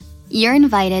You're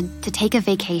invited to take a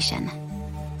vacation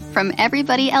from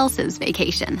everybody else's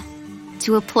vacation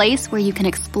to a place where you can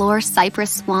explore cypress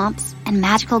swamps and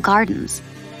magical gardens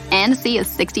and see a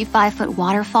 65-foot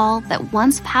waterfall that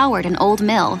once powered an old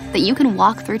mill that you can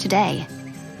walk through today.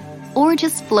 Or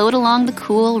just float along the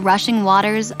cool, rushing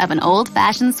waters of an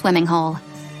old-fashioned swimming hole.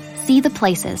 See the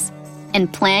places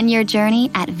and plan your journey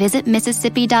at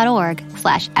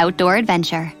visitmississippi.org/outdoor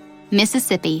adventure.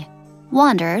 Mississippi.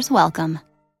 Wanderers welcome.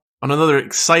 On another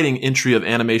exciting entry of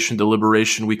Animation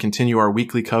Deliberation, we continue our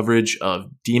weekly coverage of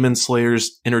Demon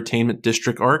Slayer's Entertainment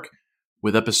District arc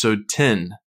with episode 10,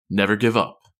 Never Give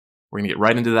Up. We're going to get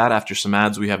right into that after some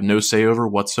ads we have no say over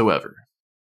whatsoever.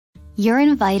 You're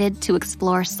invited to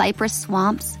explore cypress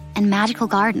swamps and magical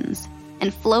gardens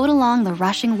and float along the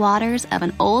rushing waters of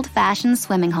an old-fashioned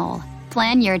swimming hole.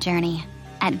 Plan your journey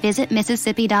at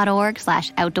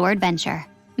visitmississippi.org/outdoor adventure.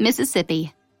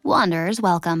 Mississippi. Wanderers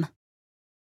welcome.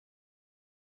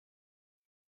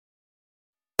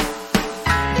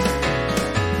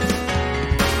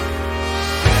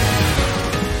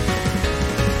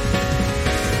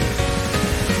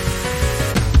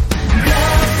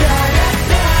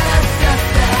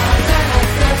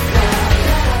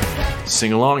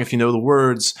 Sing along if you know the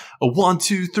words. 1,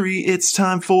 2, 3, it's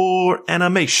time for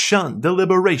Animation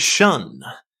Deliberation.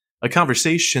 A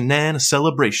conversation and a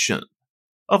celebration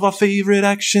of our favorite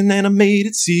action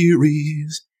animated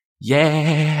series.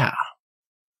 Yeah!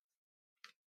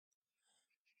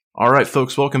 Alright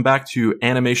folks, welcome back to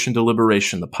Animation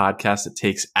Deliberation, the podcast that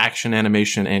takes action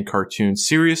animation and cartoons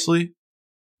seriously,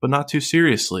 but not too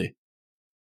seriously.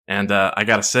 And I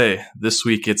gotta say, this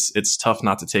week it's tough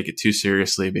not to take it too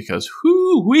seriously because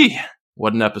whoo-wee,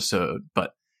 what an episode.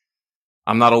 But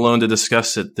I'm not alone to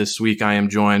discuss it. This week I am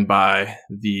joined by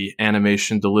the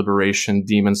Animation Deliberation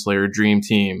Demon Slayer Dream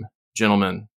Team.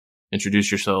 Gentlemen,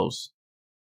 introduce yourselves.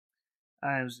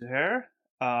 I'm Zuhair.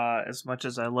 As much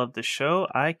as I love the show,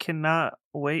 I cannot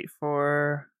wait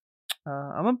for...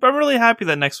 I'm really happy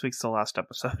that next week's the last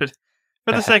episode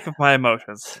for the sake of my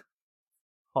emotions.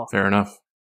 Oh. Fair enough.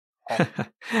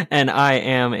 And I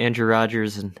am Andrew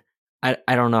Rogers, and I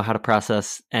don't know how to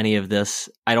process any of this.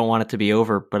 I don't want it to be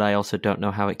over, but I also don't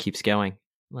know how it keeps going.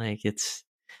 Like, it's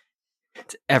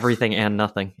everything and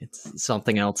nothing. It's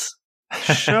something else.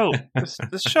 This show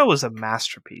is a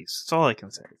masterpiece. That's all I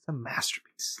can say. It's a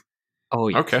masterpiece. Oh,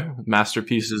 yeah. Okay.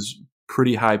 Masterpiece is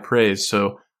pretty high praise.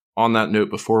 So on that note,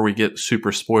 before we get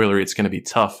super spoilery, it's going to be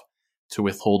tough to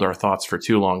withhold our thoughts for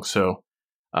too long. So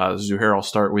Zuhair, I'll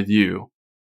start with you.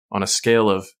 On a scale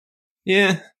of,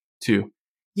 to,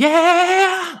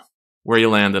 where you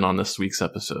landing on this week's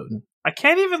episode? I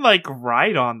can't even,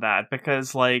 ride on that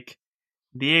because,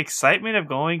 the excitement of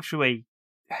going through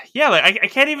I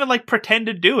can't even, pretend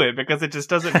to do it because it just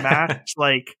doesn't match,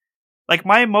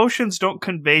 my emotions don't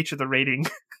convey to the rating,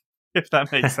 if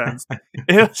that makes sense.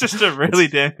 It was just a really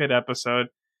damn good episode.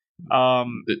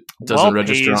 It doesn't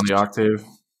register on the octave?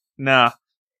 Nah.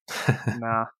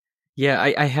 Yeah,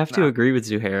 I have to agree with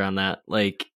Zuhair on that.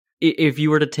 Like, if you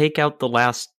were to take out the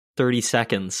last 30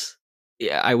 seconds,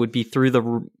 I would be through the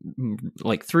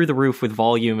roof with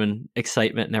volume and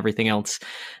excitement and everything else.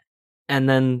 And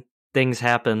then things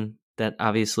happen that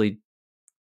obviously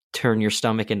turn your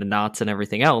stomach into knots and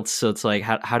everything else. So it's like,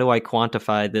 how do I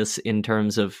quantify this in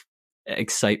terms of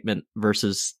excitement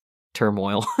versus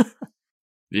turmoil?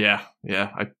 Yeah,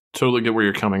 I totally get where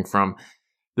you're coming from.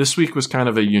 This week was kind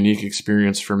of a unique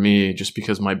experience for me just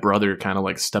because my brother kind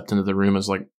of stepped into the room as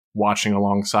watching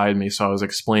alongside me. So I was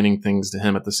explaining things to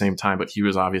him at the same time, but he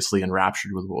was obviously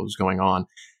enraptured with what was going on.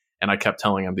 And I kept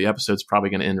telling him the episode's probably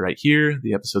going to end right here.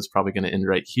 The episode's probably going to end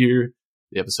right here.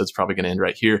 The episode's probably going to end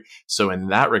right here. So in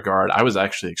that regard, I was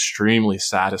actually extremely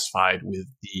satisfied with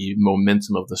the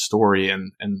momentum of the story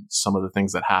and some of the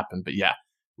things that happened. But yeah,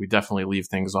 we definitely leave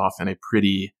things off in a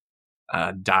pretty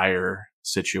dire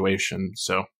situation.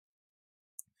 So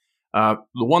the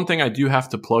one thing I do have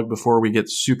to plug before we get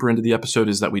super into the episode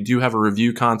is that we do have a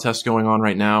review contest going on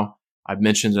right now. I've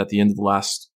mentioned it at the end of the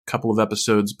last couple of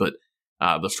episodes, but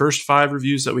the first 5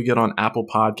 reviews that we get on Apple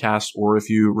Podcasts, or if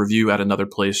you review at another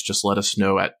place, just let us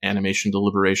know at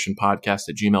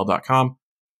animationdeliberationpodcast@gmail.com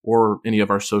or any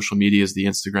of our social medias, the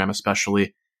Instagram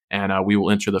especially, and we will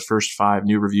enter the first 5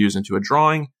 new reviews into a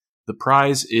drawing. The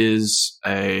prize is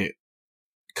a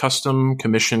custom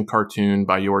commissioned cartoon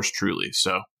by yours truly.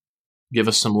 So give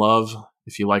us some love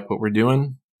if you like what we're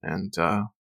doing, and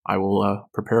I will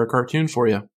prepare a cartoon for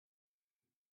you.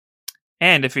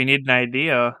 And if you need an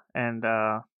idea and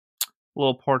a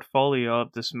little portfolio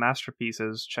of this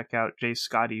masterpieces, check out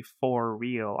Scotty for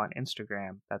Real on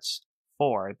Instagram. That's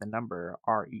 4, the number,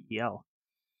 REEL.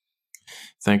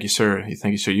 Thank you, sir.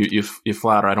 Thank you, sir. You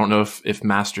flatter. I don't know if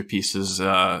masterpiece is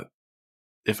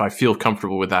if I feel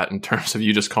comfortable with that in terms of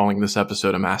you just calling this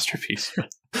episode a masterpiece.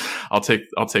 I'll take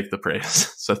the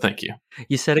praise. So thank you.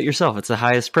 You said it yourself. It's the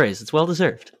highest praise. It's well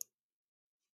deserved.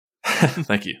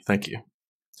 Thank you.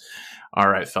 All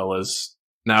right, fellas.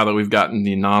 Now that we've gotten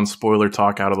the non-spoiler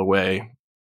talk out of the way,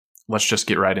 let's just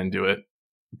get right into it.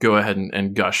 Go ahead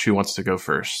and gush. Who wants to go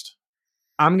first?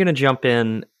 I'm going to jump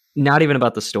in, not even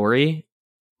about the story.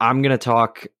 I'm going to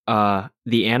talk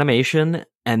the animation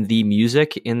and the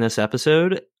music in this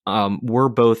episode. Were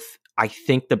both, I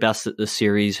think, the best that the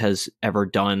series has ever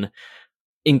done,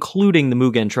 including the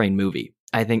Mugen Train movie.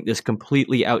 I think this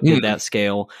completely outdid that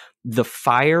scale. The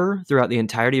fire throughout the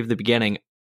entirety of the beginning,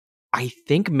 I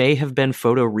think may have been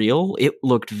photoreal. It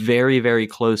looked very, very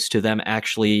close to them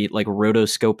actually like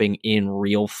rotoscoping in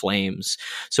real flames.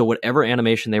 So whatever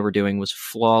animation they were doing was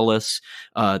flawless.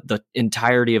 The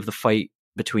entirety of the fight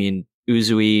between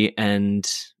Uzui and,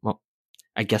 well,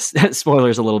 I guess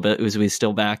spoilers a little bit, Uzui's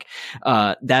still back.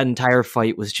 That entire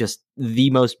fight was just the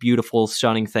most beautiful,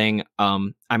 stunning thing.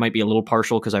 I might be a little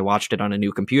partial because I watched it on a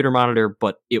new computer monitor,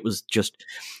 but it was just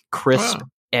crisp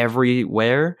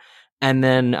everywhere. And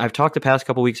then I've talked the past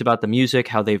couple weeks about the music,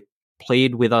 how they've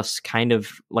played with us kind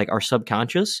of like our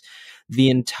subconscious.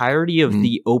 The entirety of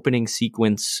the opening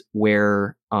sequence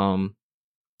where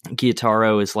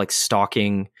Gyutaro is like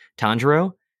stalking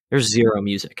Tanjiro, there's zero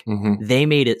music. They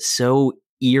made it so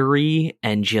eerie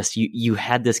and just you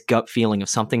had this gut feeling of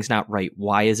something's not right.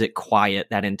 Why is it quiet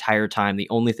that entire time? The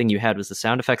only thing you had was the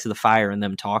sound effects of the fire and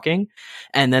them talking.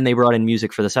 And then they brought in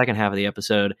music for the second half of the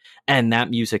episode, and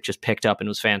that music just picked up and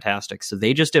was fantastic. So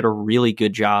they just did a really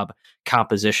good job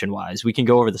composition wise. We can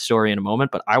go over the story in a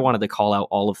moment, but I wanted to call out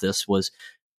all of this was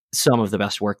some of the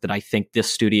best work that I think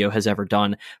this studio has ever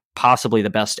done, possibly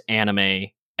the best anime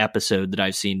episode that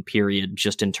I've seen, period,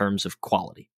 just in terms of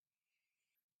quality.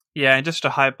 Yeah, and just to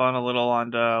hype on a little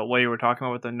on what you were talking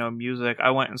about with the no music,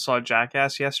 I went and saw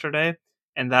Jackass yesterday,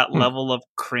 and that level of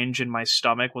cringe in my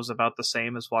stomach was about the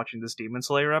same as watching this Demon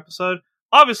Slayer episode.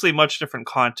 Obviously, much different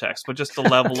context, but just the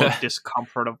level of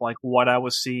discomfort of like what I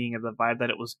was seeing and the vibe that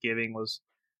it was giving was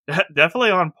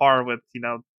definitely on par with,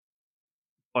 a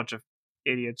bunch of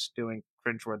idiots doing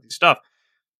cringeworthy stuff.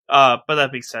 But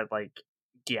that being said, like,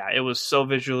 yeah, it was so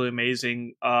visually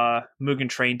amazing. Mugen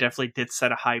Train definitely did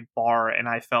set a high bar, and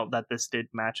I felt that this did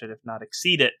match it, if not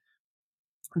exceed it.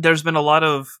 There's been a lot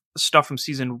of stuff from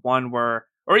season 1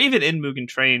 or even in Mugen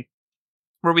Train,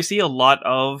 where we see a lot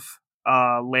of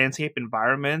landscape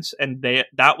environments, and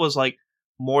that was like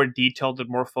more detailed and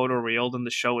more photoreal than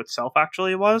the show itself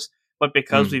actually was. But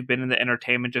because we've been in the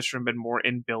entertainment district and been more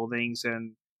in buildings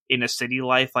and in a city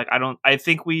life, like I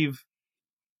think we've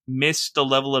missed the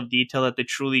level of detail that they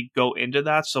truly go into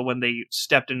that. So when they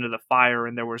stepped into the fire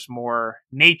and there was more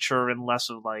nature and less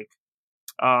of like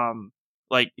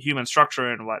human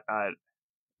structure and whatnot,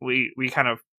 we kind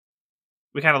of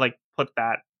like put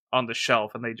that on the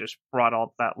shelf, and they just brought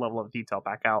all that level of detail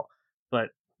back out. But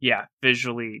yeah,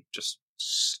 visually just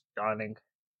stunning.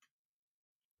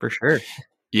 For sure.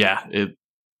 Yeah,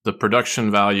 the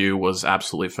production value was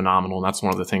absolutely phenomenal. And that's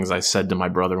one of the things I said to my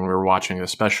brother when we were watching,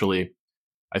 especially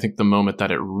I think the moment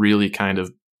that it really kind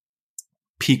of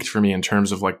peaked for me in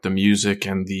terms of like the music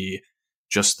and the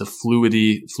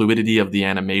fluidity of the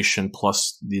animation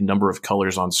plus the number of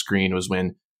colors on screen was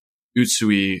when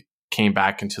Utsui came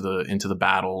back into the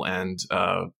battle and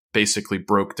basically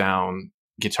broke down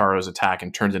Gyutaro's attack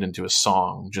and turned it into a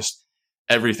song. Just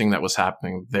everything that was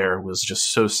happening there was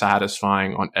just so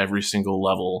satisfying on every single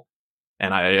level.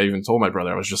 And I even told my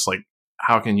brother, I was just like,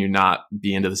 how can you not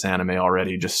be into this anime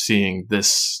already just seeing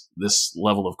this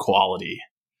level of quality?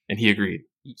 And he agreed.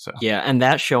 So yeah, and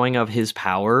that showing of his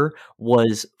power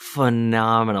was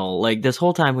phenomenal. Like this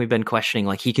whole time we've been questioning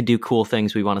like he could do cool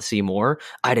things, we want to see more.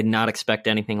 I did not expect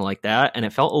anything like that, and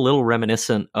it felt a little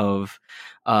reminiscent of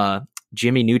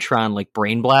Jimmy Neutron like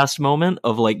brain blast moment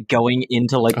of like going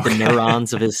into like the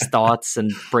neurons of his thoughts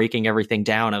and breaking everything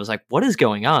down. I was like, what is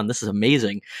going on? This is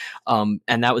amazing. And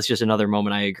that was just another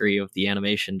moment, I agree, of the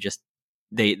animation. Just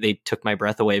they took my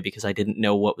breath away because I didn't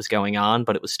know what was going on,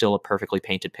 but it was still a perfectly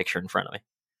painted picture in front of me.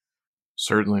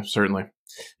 Certainly.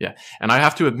 Yeah. And I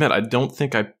have to admit, I don't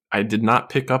think I did not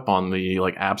pick up on the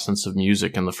like absence of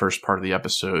music in the first part of the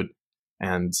episode.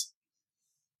 And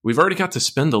we've already got to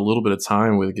spend a little bit of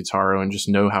time with Gyutaro and just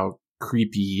know how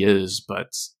creepy he is,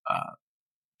 but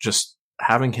just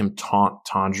having him taunt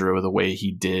Tanjiro the way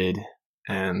he did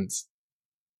and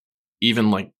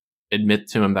even like admit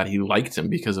to him that he liked him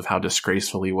because of how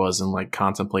disgraceful he was and like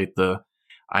contemplate the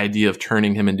idea of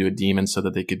turning him into a demon so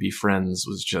that they could be friends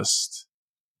was just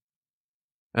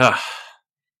Ah,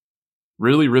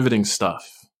 really riveting stuff.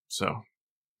 So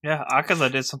Yeah,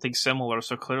 Akaza did something similar.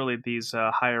 So clearly, these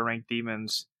higher ranked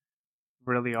demons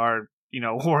really are,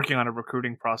 working on a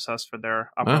recruiting process for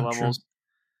their upper true. levels.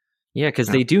 Yeah, because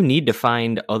Yeah. they do need to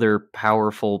find other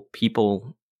powerful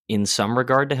people in some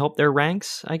regard to help their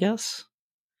ranks, I guess.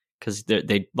 Because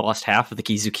they lost half of the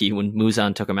Kizuki when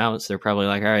Muzan took them out, so they're probably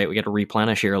like, all right, we got to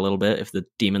replenish here a little bit if the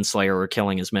Demon Slayer were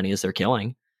killing as many as they're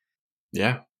killing.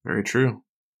 Yeah, very true.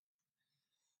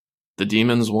 The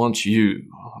demons want you.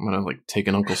 I'm gonna like take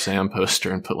an Uncle Sam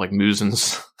poster and put like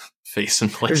Muzan's face in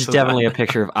place. There's of definitely that. a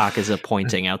picture of Akaza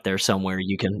pointing out there somewhere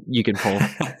you can pull.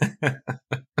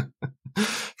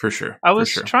 For sure. I was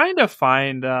for sure. trying to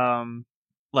find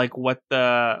like what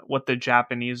the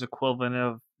Japanese equivalent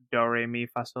of Do Re Mi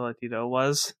Fa Sol La Ti Do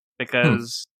was,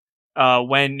 because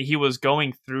when he was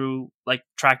going through like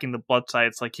tracking the blood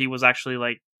sites, like he was actually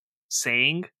like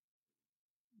saying,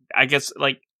 I guess,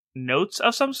 like notes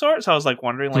of some sort. So I was like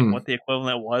wondering like what the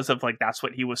equivalent was of like that's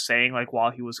what he was saying like while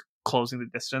he was closing the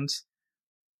distance.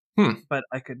 But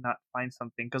I could not find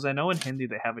something because I know in Hindi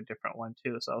they have a different one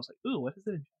too. So I was like, ooh, what is it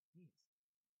in Japanese?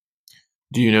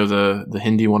 Do you know the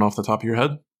Hindi one off the top of your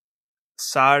head?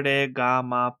 Sa re ga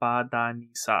ma pa da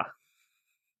ni sa.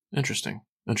 Interesting.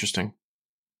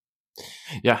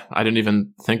 Yeah, I didn't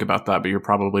even think about that, but you're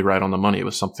probably right on the money. It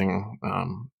was something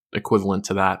equivalent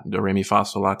to that, Do Re Mi Fa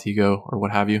Sol La Ti Do, or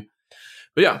what have you.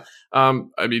 But yeah,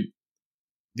 I mean,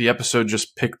 the episode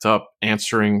just picked up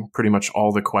answering pretty much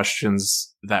all the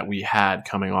questions that we had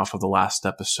coming off of the last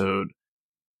episode.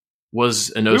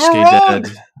 Was Inosuke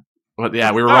dead? But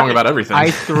yeah, we were wrong about everything.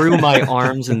 I threw my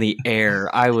arms in the air.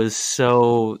 I was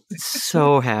so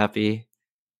happy.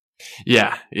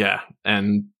 Yeah.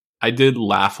 And I did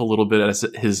laugh a little bit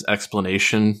at his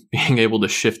explanation. Being able to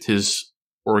shift his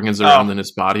organs around in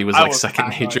his body was like second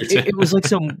nature to him. It was like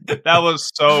some... That was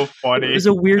so funny. It was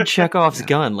a weird Chekhov's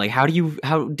gun. Like, how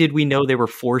did we know they were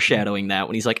foreshadowing that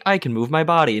when he's like, I can move my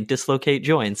body and dislocate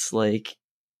joints? Like,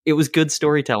 it was good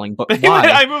storytelling, but why?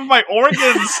 I moved my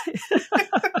organs.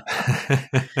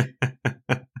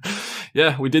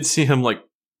 Yeah, we did see him like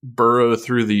burrow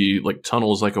through the like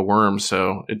tunnels like a worm,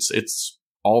 so it's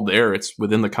all there. It's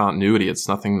within the continuity. It's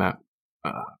nothing that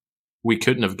we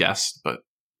couldn't have guessed, but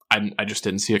I just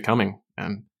didn't see it coming.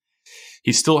 And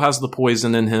he still has the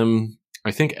poison in him. I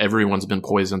think everyone's been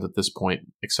poisoned at this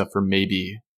point, except for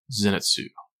maybe Zenitsu.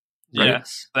 Right?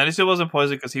 Yes, Zenitsu wasn't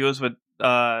poisoned because he was with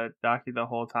Daki the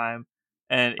whole time,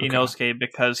 and Inosuke,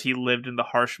 because he lived in the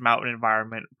harsh mountain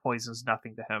environment, poisons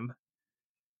nothing to him.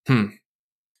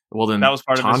 Well, then that was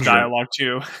part of his dialogue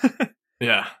too.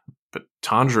 Yeah, but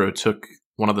Tanjiro took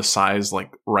one of the sais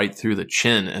like right through the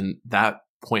chin, and that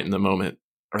point in the moment,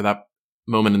 or that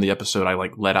moment in the episode, I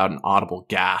like let out an audible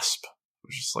gasp. It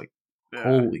was just like,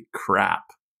 holy crap!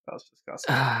 That was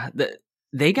disgusting.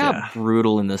 They got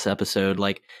brutal in this episode.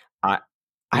 Like,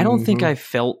 I don't think I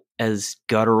felt as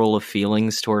guttural of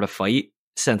feelings toward a fight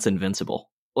since Invincible.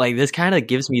 Like, this kind of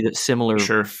gives me the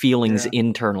similar feelings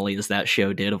internally as that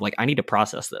show did of like, I need to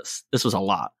process this. This was a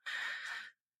lot.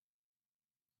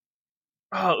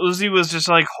 Oh, Uzi was just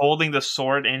like holding the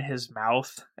sword in his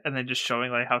mouth and then just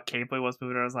showing like how capable he was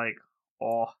moving. I was like,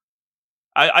 oh,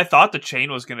 I thought the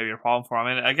chain was going to be a problem for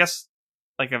him. And I guess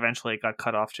like eventually it got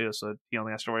cut off too. So he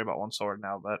only has to worry about one sword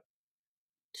now, but.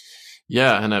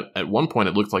 Yeah. And at one point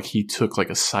it looked like he took like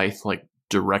a scythe, like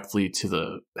directly to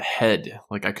the head.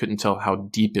 Like I couldn't tell how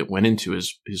deep it went into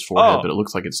his forehead, but it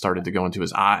looks like it started to go into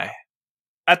his eye.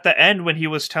 At the end, when he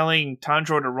was telling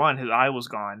Tanjiro to run, his eye was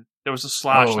gone. There was a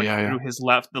slash through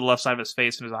the left side of his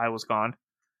face, and his eye was gone.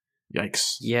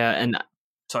 Yikes! Yeah, and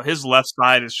so his left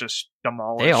side is just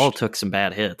demolished. They all took some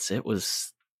bad hits. It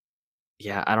was,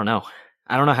 I don't know.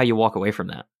 I don't know how you walk away from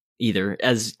that either.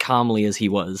 As calmly as he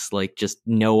was, like just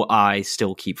no eye,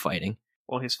 still keep fighting.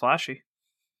 Well, he's flashy.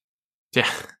 Yeah,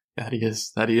 that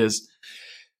he is.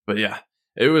 But yeah,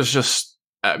 it was just.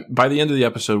 By the end of the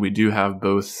episode, we do have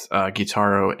both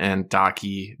Gitaro and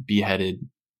Daki beheaded.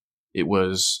 It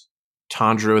was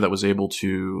Tanjiro that was able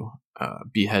to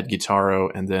behead Gitaro,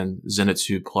 and then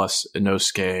Zenitsu plus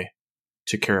Inosuke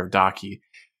took care of Daki.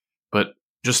 But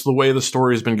just the way the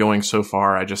story has been going so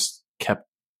far, I just kept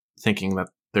thinking that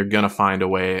they're going to find a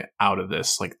way out of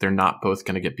this. Like, they're not both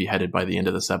going to get beheaded by the end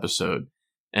of this episode.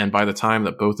 And by the time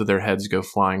that both of their heads go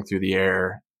flying through the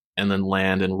air and then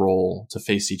land and roll to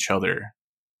face each other,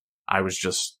 I was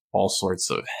just all sorts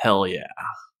of hell yeah.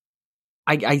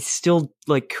 I still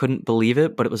like couldn't believe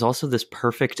it, but it was also this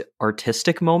perfect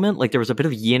artistic moment. Like there was a bit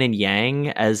of yin and yang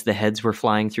as the heads were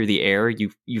flying through the air.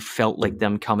 You felt like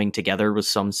them coming together was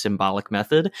some symbolic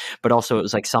method, but also it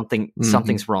was like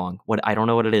something's wrong. What I don't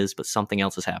know what it is, but something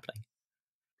else is happening.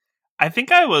 I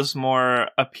think I was more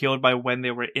appealed by when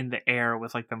they were in the air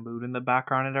with like the moon in the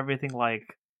background and everything,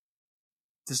 like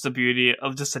just the beauty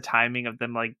of just the timing of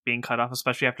them like being cut off,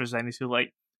 especially after Zenitsu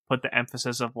like put the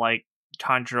emphasis of like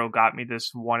Tanjiro got me this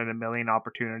 1 in a million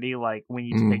opportunity, like we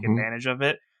need to take advantage of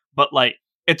it. But like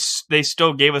they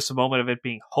still gave us a moment of it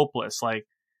being hopeless. Like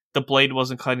the blade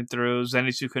wasn't cutting through,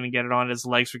 Zenitsu couldn't get it on, his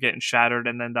legs were getting shattered,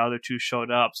 and then the other two showed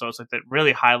up. So it's like that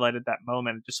really highlighted that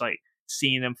moment, just like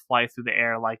seeing them fly through the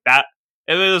air like that.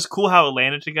 It was cool how it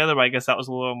landed together, but I guess that was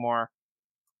a little more,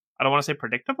 I don't want to say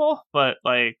predictable, but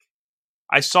like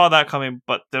I saw that coming,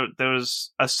 but there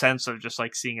was a sense of just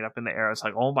like seeing it up in the air. It's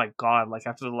like, oh my god, like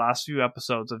after the last few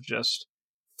episodes of just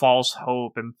false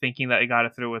hope and thinking that it got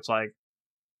it through, it's like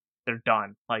they're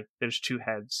done. Like there's two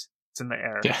heads. It's in the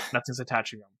air. Yeah. Nothing's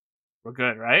attaching them. We're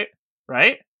good, right?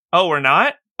 Right? Oh, we're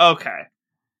not? Okay.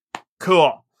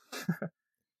 Cool.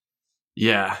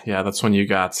 Yeah, that's when you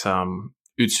got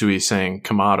Utsui saying,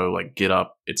 Kamado, like, get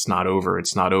up, it's not over.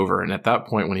 And at that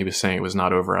point, when he was saying it was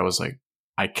not over, I was like,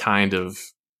 I kind of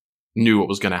knew what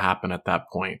was going to happen at that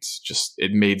point. Just,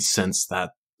 it made sense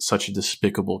that such a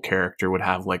despicable character would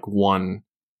have, like, one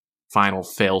final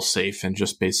failsafe and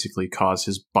just basically cause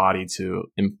his body to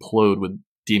implode with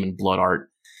demon blood art.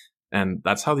 And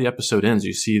that's how the episode ends.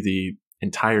 You see the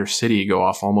entire city go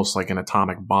off almost like an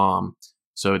atomic bomb.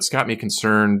 So it's got me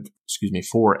concerned,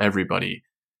 for everybody.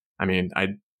 I mean, I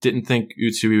didn't think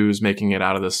Utsui was making it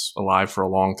out of this alive for a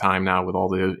long time now with all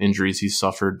the injuries he's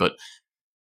suffered, but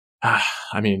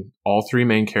I mean, all three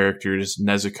main characters,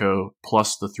 Nezuko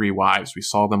plus the three wives, we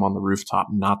saw them on the rooftop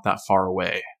not that far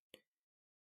away.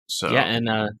 So yeah, and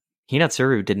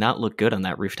Hinatsuru did not look good on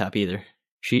that rooftop either.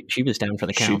 She was down for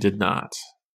the count. She did not.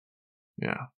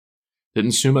 Yeah.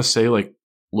 Didn't Suma say, like,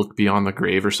 look beyond the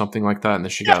grave or something like that, and then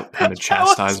she got kind of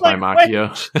chastised by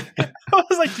Makio? I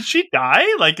was like, did she die?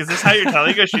 Like, is this how you're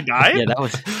telling us she died? Yeah, that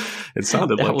was... It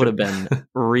sounded like that would have been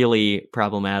really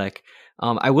problematic.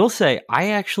 I will say,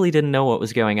 I actually didn't know what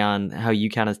was going on, how you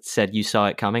kind of said you saw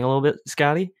it coming a little bit,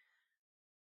 Scotty.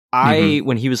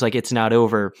 When he was like, it's not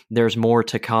over, there's more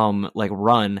to come, like,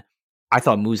 run, I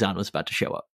thought Muzan was about to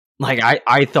show up. Like,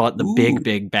 I thought the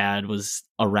big bad was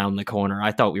around the corner.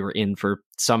 I thought we were in for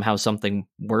somehow something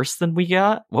worse than we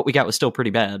got. What we got was still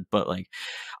pretty bad, but, like,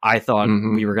 I thought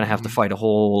we were going to have to fight a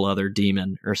whole other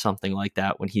demon or something like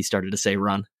that when he started to say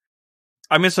run.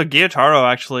 I mean, so Gyotaro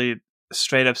actually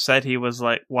straight up said he was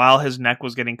like, while his neck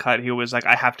was getting cut, he was like,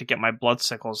 I have to get my blood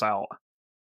sickles out.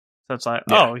 So it's like,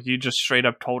 oh, you just straight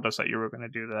up told us that you were going to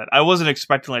do that. I wasn't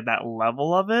expecting like that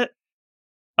level of it.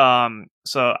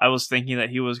 So I was thinking that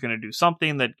he was going to do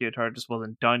something that Gyotaro just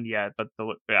wasn't done yet, but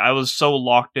I was so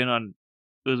locked in on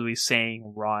Uzui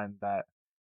saying run that,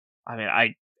 I mean,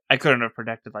 I couldn't have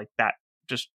predicted like that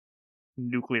just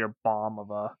nuclear bomb of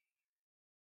a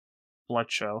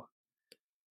blood show.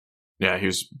 Yeah, he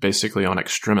was basically on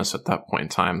Extremis at that point in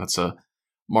time. That's a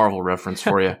Marvel reference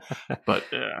for you. But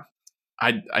yeah.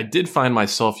 I did find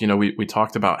myself, you know, we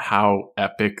talked about how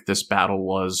epic this battle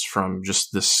was from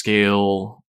just the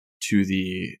scale to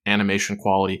the animation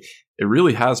quality. It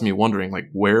really has me wondering, like,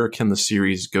 where can the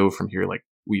series go from here? Like,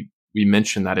 we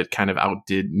mentioned that it kind of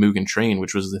outdid Mugen Train,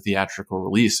 which was the theatrical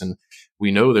release. And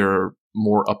we know there are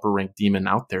more upper ranked demon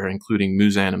out there, including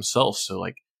Muzan himself. So,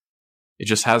 like, it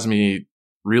just has me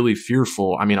really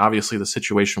fearful. I mean, obviously the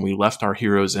situation we left our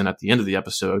heroes in at the end of the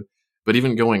episode, but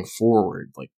even going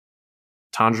forward, like,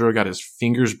 Tanjiro got his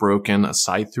fingers broken, a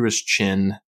scythe through his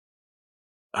chin.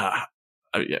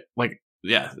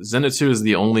 Zenitsu is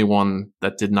the only one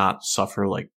that did not suffer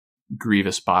like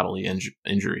grievous bodily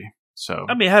injury. So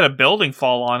I mean, he had a building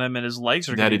fall on him, and his legs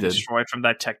are getting destroyed from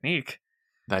that technique.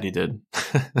 That he did.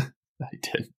 That he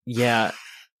did. Yeah.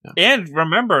 And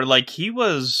remember, like, he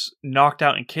was knocked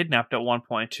out and kidnapped at one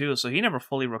point too, so he never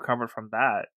fully recovered from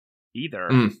that either.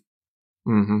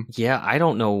 Yeah, I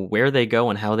don't know where they go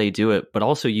and how they do it, but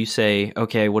also you say,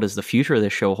 okay, what does the future of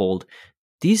this show hold?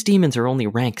 These demons are only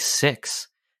rank 6.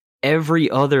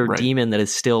 Every other demon that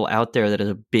is still out there that is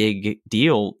a big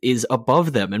deal is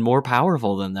above them and more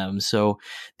powerful than them. So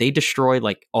they destroy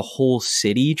like a whole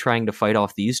city trying to fight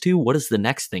off these two. What is the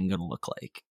next thing going to look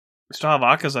like? We still have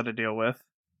Akaza to deal with.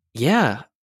 Yeah.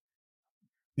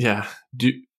 Yeah.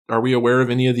 Are we aware of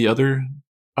any of the other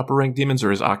upper rank demons,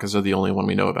 or is Akaza the only one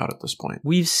we know about at this point?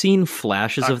 We've seen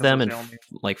flashes of them and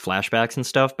like flashbacks and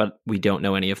stuff, but we don't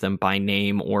know any of them by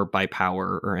name or by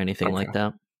power or anything like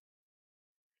that.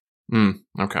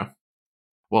 Okay.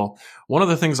 Well, one of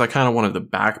the things I kind of wanted to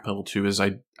backpedal to is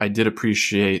I did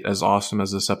appreciate, as awesome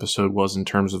as this episode was in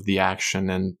terms of the action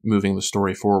and moving the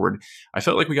story forward, I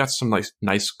felt like we got some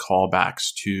nice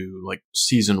callbacks to like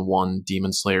season 1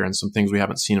 Demon Slayer and some things we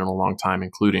haven't seen in a long time,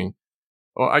 including,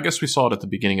 well, I guess we saw it at the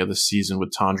beginning of the season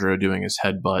with Tanjiro doing his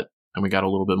headbutt, and we got a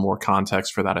little bit more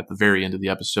context for that at the very end of the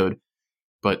episode.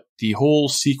 But the whole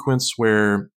sequence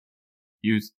where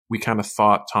we kind of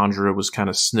thought Tanjiro was kind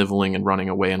of sniveling and running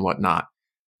away and whatnot,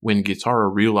 when Gyutaro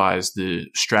realized the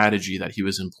strategy that he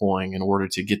was employing in order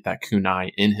to get that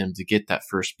kunai in him, to get that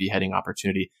first beheading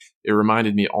opportunity, it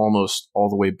reminded me almost all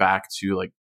the way back to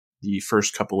like the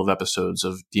first couple of episodes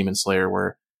of Demon Slayer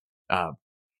where,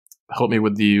 help me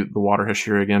with the water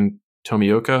Hashira again,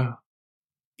 Tomioka?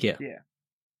 Yeah.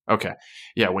 Okay.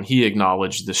 Yeah, when he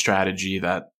acknowledged the strategy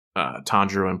that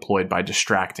Tanjiro employed by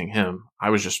distracting him,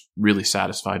 I was just really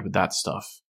satisfied with that stuff.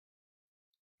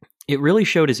 It really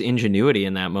showed his ingenuity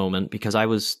in that moment, because I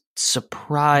was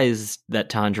surprised that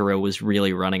Tanjiro was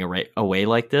really running away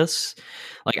like this.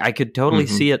 Like, I could totally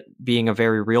see it being a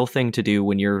very real thing to do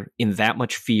when you're in that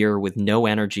much fear with no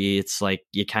energy. It's like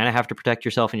you kind of have to protect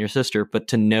yourself and your sister, but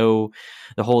to know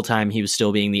the whole time he was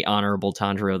still being the honorable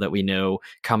Tanjiro that we know,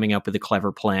 coming up with a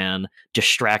clever plan,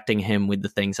 distracting him with the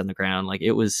things on the ground. Like,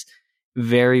 it was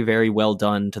very, very well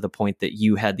done, to the point that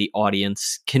you had the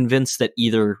audience convinced that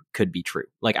either could be true.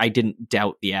 Like, I didn't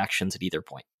doubt the actions at either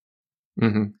point.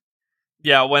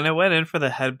 Yeah, when it went in for the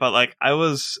headbutt, like I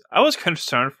was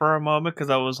concerned for a moment, because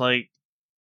I was like,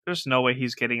 "There's no way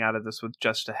he's getting out of this with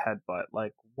just a headbutt."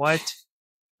 Like, what?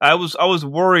 I was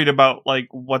worried about like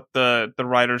what the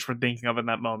writers were thinking of in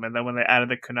that moment. Then when they added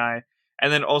the kunai,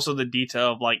 and then also the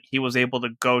detail of like he was able to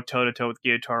go toe to toe with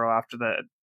Gyutaro after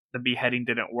the beheading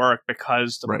didn't work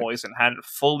because the poison hadn't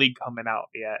fully coming out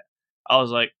yet. I was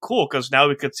like, cool, because now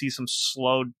we could see some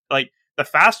slow, like, the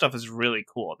fast stuff is really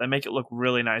cool. They make it look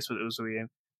really nice with Uzui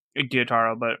and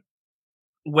Gyutaro, but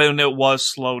when it was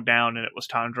slowed down and it was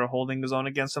Tanjiro holding his own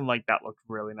against him, like, that looked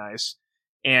really nice.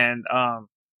 And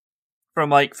from,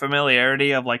 like,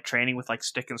 familiarity of, like, training with, like,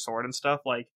 stick and sword and stuff,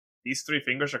 like, these 3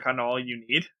 fingers are kind of all you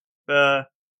need. The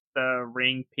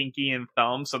ring, pinky, and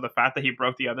thumb. So the fact that he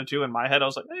broke the other 2, in my head, I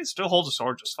was like, hey, he still holds a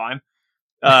sword just fine.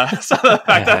 So the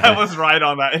fact that I was right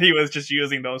on that, he was just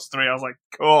using those 3, I was like,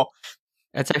 cool.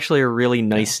 That's actually a really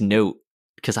nice note,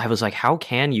 because I was like, how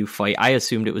can you fight? I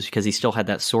assumed it was because he still had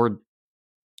that sword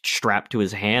strapped to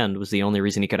his hand was the only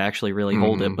reason he could actually really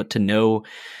hold it. But to know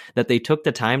that they took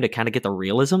the time to kind of get the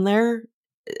realism there,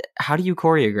 how do you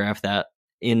choreograph that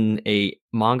in a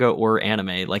manga or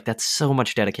anime? Like, that's so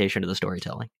much dedication to the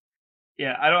storytelling.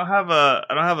 Yeah, I don't have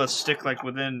a stick like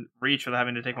within reach without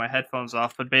having to take my headphones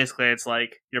off, but basically it's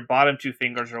like your bottom 2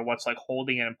 fingers are what's like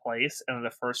holding it in place, and then the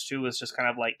first 2 is just kind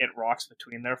of like it rocks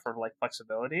between there for like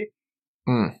flexibility.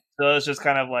 So it's just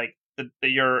kind of like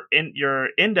your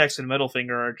index and middle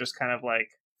finger are just kind of like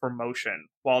for motion,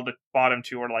 while the bottom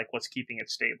 2 are like what's keeping it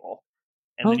stable.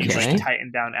 And then you just like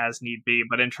tighten down as need be.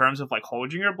 But in terms of like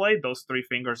holding your blade, those 3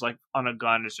 fingers like on a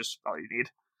gun is just all you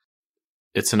need.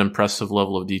 It's an impressive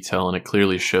level of detail, and it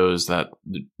clearly shows that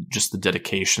just the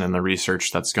dedication and the research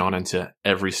that's gone into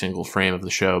every single frame of the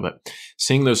show. But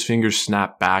seeing those fingers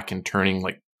snap back and turning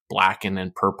like black and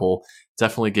then purple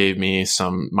definitely gave me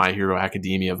some My Hero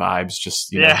Academia vibes.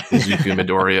 Just, you know, Izuku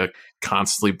Midoriya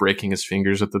constantly breaking his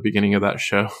fingers at the beginning of that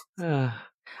show.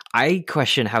 I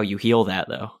question how you heal that,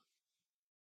 though.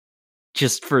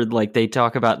 Just for, like, they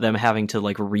talk about them having to,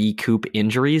 like, recoup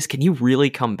injuries. Can you really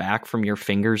come back from your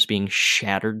fingers being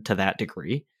shattered to that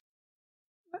degree?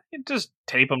 Just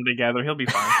tape them together. He'll be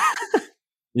fine.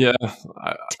 Yeah,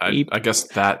 I guess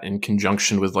that in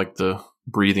conjunction with, like, the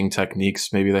breathing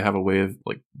techniques, maybe they have a way of,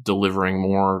 like, delivering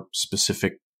more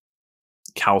specific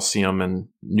calcium and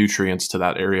nutrients to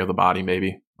that area of the body,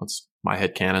 maybe. That's my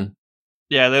headcanon.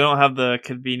 Yeah, they don't have the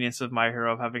convenience of My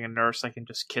Hero of having a nurse that can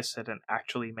just kiss it and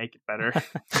actually make it better.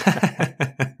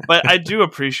 But I do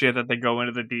appreciate that they go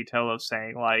into the detail of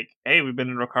saying, like, hey, we've been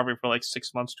in recovery for like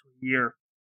 6 months to a year.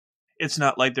 It's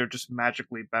not like they're just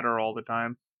magically better all the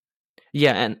time.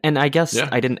 Yeah, and I guess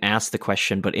I didn't ask the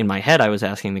question, but in my head I was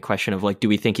asking the question of, like, do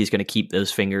we think he's going to keep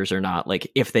those fingers or not?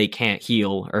 Like, if they can't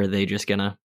heal, are they just going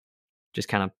to just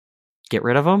kind of get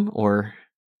rid of them? Or...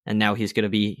 and now he's going to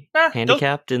be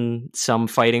handicapped in some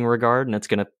fighting regard, and it's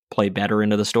going to play better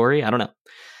into the story? I don't know.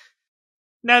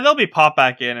 Nah, they'll be popped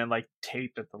back in and, like,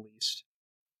 taped at the least.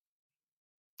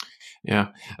 Yeah,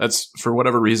 that's, for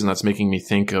whatever reason, that's making me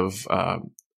think of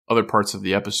other parts of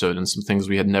the episode and some things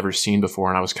we had never seen before,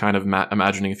 and I was kind of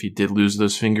imagining if he did lose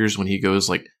those fingers when he goes,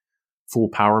 like, full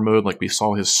power mode. Like we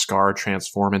saw his scar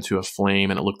transform into a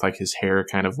flame and it looked like his hair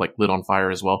kind of like lit on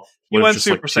fire as well. He went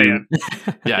Super Saiyan.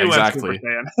 Yeah, He exactly. went Super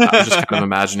Saiyan. I was just kind of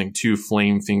imagining 2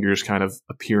 flame fingers kind of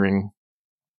appearing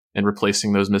and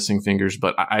replacing those missing fingers,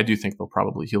 but I do think they'll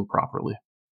probably heal properly.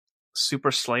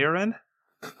 Super Slayerin?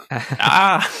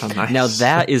 Nice. Now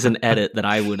that is an edit that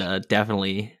I would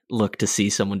definitely look to see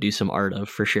someone do some art of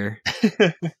for sure.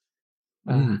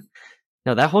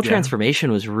 Now that whole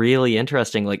transformation was really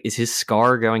interesting. Like, is his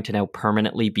scar going to now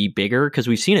permanently be bigger? Because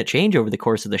we've seen it change over the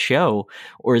course of the show,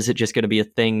 or is it just going to be a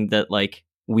thing that like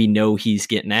we know he's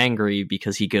getting angry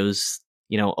because he goes,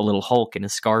 you know, a little Hulk and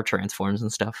his scar transforms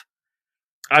and stuff?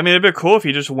 I mean, it'd be cool if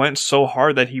he just went so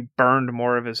hard that he burned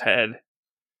more of his head.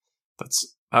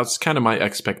 That's kind of my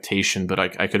expectation, but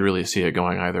I could really see it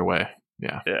going either way.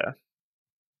 Yeah.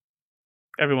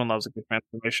 Everyone loves a good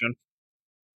transformation.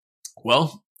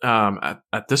 Well,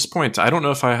 at this point, I don't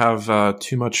know if I have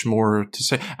too much more to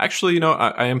say. Actually, you know,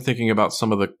 I am thinking about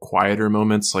some of the quieter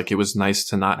moments. Like, it was nice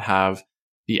to not have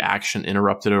the action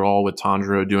interrupted at all with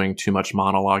Tanjiro doing too much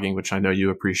monologuing, which I know you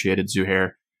appreciated,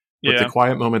 Zuhair. But the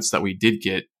quiet moments that we did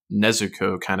get,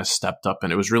 Nezuko kind of stepped up,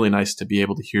 and it was really nice to be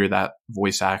able to hear that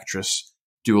voice actress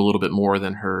do a little bit more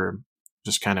than her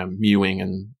just kind of mewing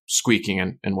and squeaking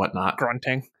and whatnot.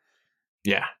 Grunting.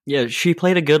 Yeah, she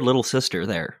played a good little sister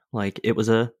there. Like, it was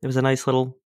a nice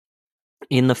little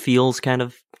in the feels kind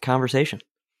of conversation.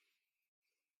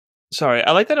 Sorry,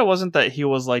 I like that it wasn't that he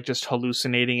was like just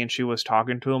hallucinating and she was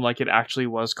talking to him. Like, it actually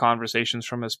was conversations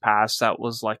from his past that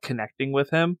was like connecting with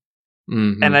him.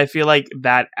 Mm-hmm. And I feel like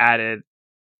that added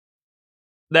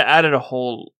a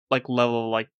whole like level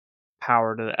of like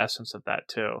power to the essence of that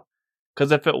too.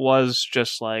 Because if it was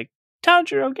just like,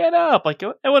 Tanjiro, get up, like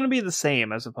it wouldn't be the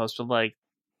same as opposed to like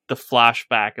the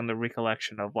flashback and the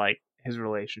recollection of like his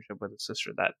relationship with his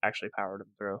sister that actually powered him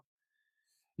through.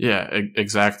 Yeah,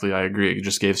 exactly. I agree. It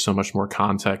just gave so much more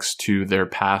context to their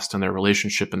past and their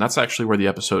relationship. And that's actually where the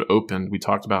episode opened. We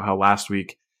talked about how last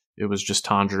week it was just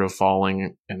Tanjiro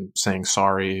falling and saying,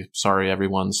 sorry,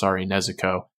 everyone, sorry,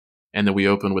 Nezuko. And then we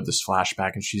open with this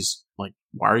flashback and she's like,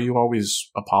 why are you always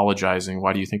apologizing?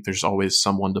 Why do you think there's always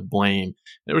someone to blame? And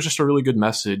it was just a really good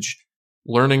message.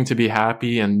 Learning to be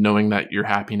happy and knowing that your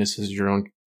happiness is your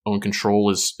own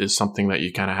control is something that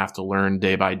you kind of have to learn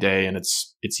day by day. And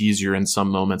it's easier in some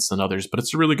moments than others, but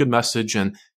it's a really good message.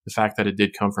 And the fact that it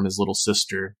did come from his little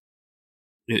sister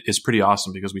is pretty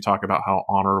awesome, because we talk about how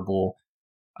honorable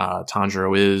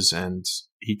Tanjiro is, and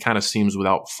he kind of seems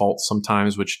without fault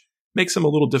sometimes, which makes him a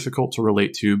little difficult to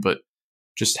relate to, but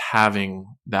just having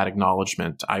that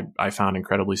acknowledgement I found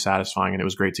incredibly satisfying, and it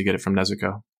was great to get it from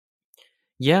Nezuko.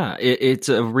 Yeah, it's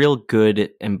a real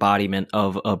good embodiment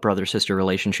of a brother-sister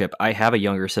relationship. I have a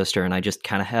younger sister, and I just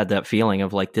kind of had that feeling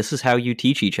of like, this is how you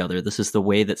teach each other. This is the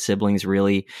way that siblings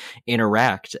really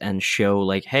interact and show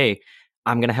like, hey,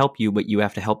 I'm going to help you, but you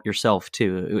have to help yourself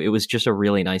too. It was just a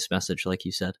really nice message, like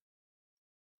you said.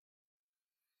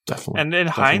 Definitely. And in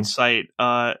hindsight,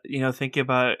 thinking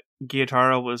about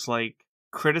Gyutaro was like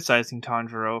criticizing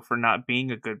Tanjiro for not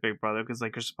being a good big brother, because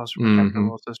like you're supposed to protect your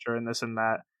little sister and this and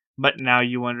that. But now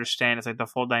you understand it's like the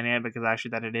full dynamic is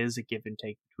actually that it is a give and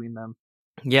take between them.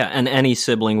 Yeah, and any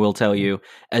sibling will tell you,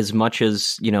 as much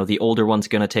as, you know, the older one's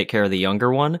going to take care of the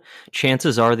younger one,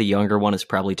 chances are the younger one is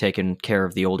probably taking care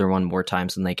of the older one more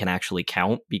times than they can actually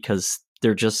count, because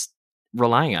they're just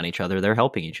relying on each other. They're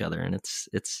helping each other, and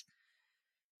it's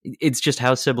just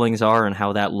how siblings are and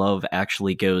how that love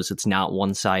actually goes. It's not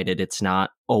one-sided. It's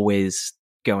not always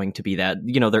going to be that.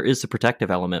 You know, there is the protective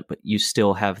element, but you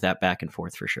still have that back and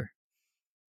forth for sure.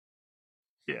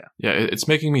 Yeah, it's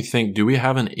making me think, do we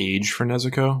have an age for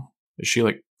Nezuko? Is she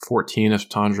like 14 if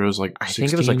Tanjiro's like 16? I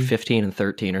think it was like 15 and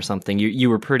 13 or something. You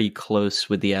were pretty close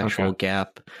with the actual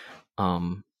gap.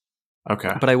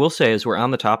 Okay. But I will say, as we're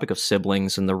on the topic of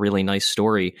siblings and the really nice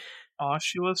story... Oh,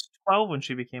 she was 12 when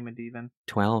she became a demon.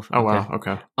 12? Oh, wow,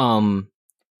 okay.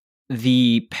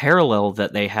 The parallel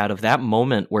that they had of that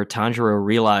moment where Tanjiro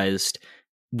realized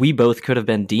we both could have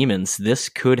been demons, this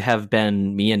could have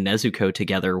been me and Nezuko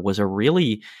together, was a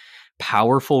really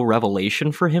powerful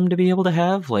revelation for him to be able to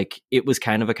have. Like, it was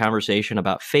kind of a conversation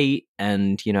about fate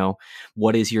and, you know,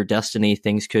 what is your destiny?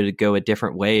 Things could go a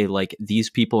different way. Like, these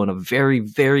people in a very,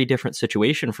 very different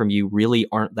situation from you really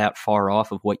aren't that far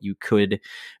off of what you could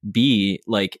be.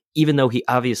 Like, even though he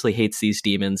obviously hates these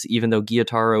demons, even though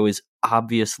Gyutaro is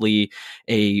obviously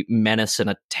a menace and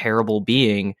a terrible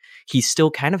being, he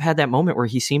still kind of had that moment where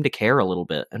he seemed to care a little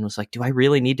bit and was like, do I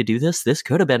really need to do this? This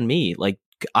could have been me. Like,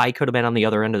 I could have been on the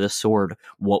other end of this sword.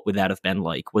 What would that have been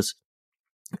like? Was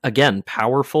again,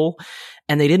 powerful.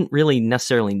 And they didn't really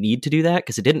necessarily need to do that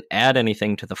because it didn't add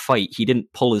anything to the fight. He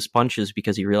didn't pull his punches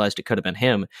because he realized it could have been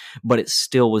him, but it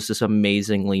still was this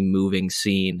amazingly moving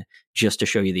scene just to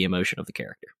show you the emotion of the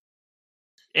character.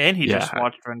 And he just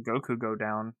watched Rengoku go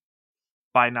down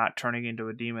by not turning into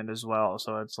a demon as well.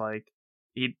 So it's like,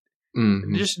 he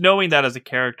just knowing that as a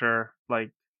character,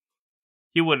 like,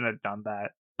 he wouldn't have done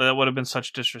that. That would have been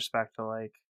such disrespect to,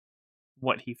 like,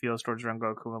 what he feels towards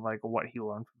Rengoku and, like, what he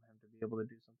learned from him to be able to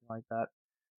do something like that.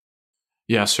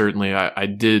 Yeah, certainly. I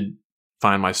did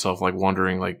find myself, like,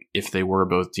 wondering, like, if they were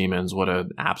both demons, what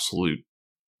an absolute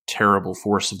terrible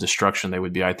force of destruction they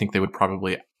would be. I think they would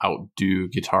probably outdo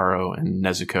Gitaro and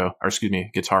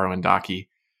Gitaro and Daki.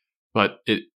 But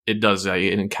it does,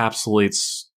 it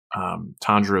encapsulates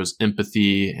Tanjiro's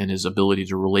empathy and his ability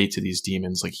to relate to these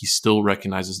demons. Like, he still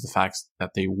recognizes the fact that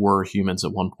they were humans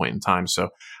at one point in time. So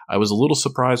I was a little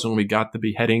surprised when we got the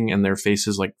beheading and their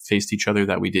faces like faced each other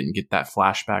that we didn't get that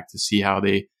flashback to see how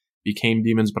they became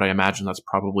demons. But I imagine that's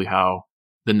probably how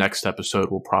the next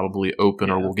episode will probably open,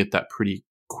 or we'll get that pretty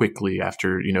quickly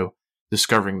after,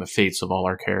 discovering the fates of all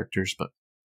our characters. But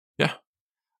yeah,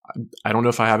 I don't know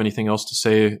if I have anything else to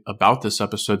say about this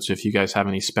episode. So if you guys have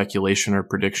any speculation or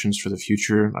predictions for the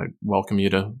future, I welcome you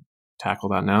to tackle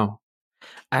that now.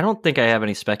 I don't think I have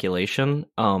any speculation.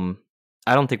 I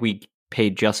don't think we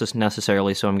paid justice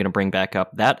necessarily, so I'm going to bring back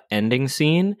up that ending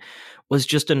scene was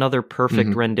just another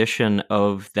perfect rendition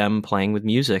of them playing with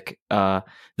music. The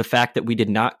fact that we did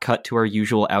not cut to our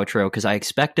usual outro, because I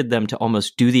expected them to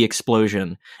almost do the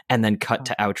explosion and then cut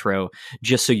to outro,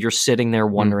 just so you're sitting there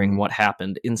wondering what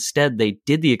happened. Instead, they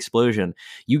did the explosion.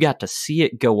 You got to see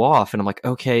it go off, and I'm like,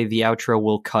 okay, the outro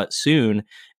will cut soon.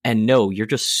 And no, you're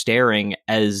just staring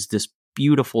as this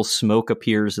beautiful smoke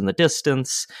appears in the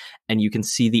distance, and you can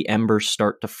see the embers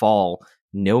start to fall.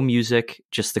 No music,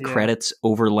 just the credits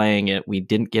overlaying it. We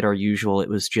didn't get our usual. It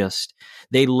was just,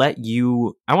 they let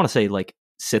you, I want to say, like,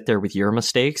 sit there with your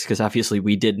mistakes, because obviously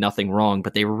we did nothing wrong,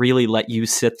 but they really let you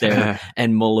sit there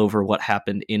and mull over what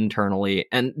happened internally.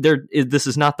 And this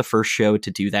is not the first show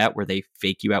to do that, where they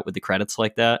fake you out with the credits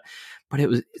like that. But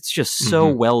it's just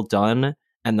so well done.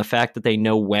 And the fact that they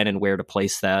know when and where to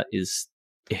place that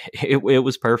it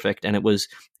was perfect. And it was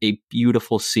a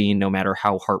beautiful scene, no matter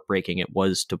how heartbreaking it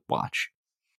was to watch.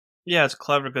 Yeah, it's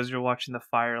clever because you're watching the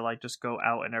fire, like, just go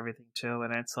out and everything too,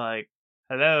 and it's like,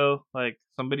 hello, like,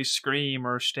 somebody scream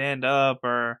or stand up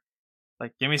or,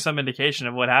 like, give me some indication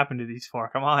of what happened to these four.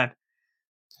 Come on.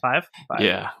 Five?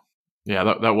 Yeah,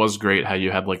 that was great how you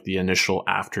had, like, the initial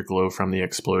afterglow from the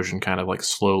explosion kind of, like,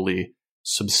 slowly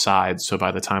subside, so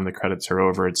by the time the credits are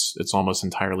over, it's almost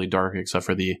entirely dark except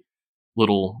for the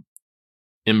little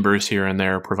embers here and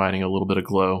there providing a little bit of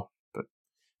glow. But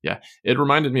yeah, it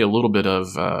reminded me a little bit of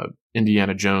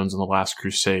Indiana Jones and the Last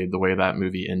Crusade, the way that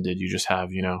movie ended. You just have,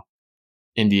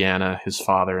 Indiana, his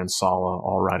father, and Sala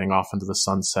all riding off into the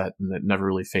sunset, and it never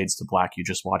really fades to black. You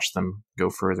just watch them go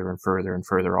further and further and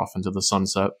further off into the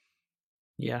sunset.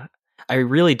 Yeah. I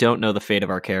really don't know the fate of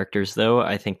our characters, though.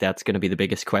 I think that's going to be the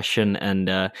biggest question. And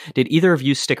did either of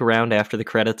you stick around after the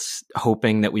credits,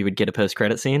 hoping that we would get a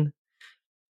post-credit scene?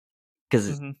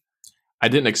 Because I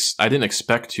didn't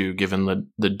expect to,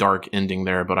 given the dark ending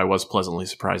there, but I was pleasantly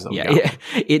surprised that we got it.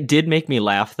 It did make me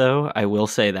laugh, though. I will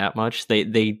say that much.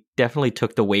 They definitely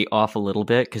took the weight off a little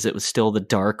bit, because it was still the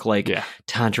dark, like,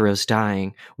 Tanjiro's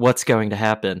dying. What's going to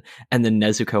happen? And then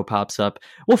Nezuko pops up.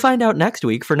 We'll find out next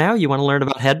week. For now, you want to learn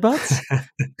about headbutts?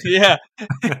 Yeah.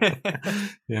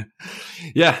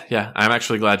 Yeah. I'm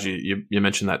actually glad you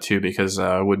mentioned that too, because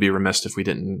I would be remiss if we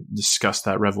didn't discuss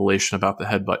that revelation about the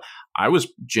headbutt. I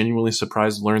was genuinely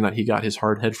surprised to learn that he got his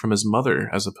hard head from his mother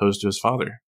as opposed to his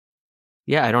father.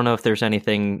 Yeah, I don't know if there's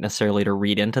anything necessarily to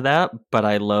read into that, but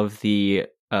I love the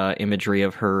imagery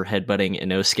of her headbutting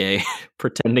Inosuke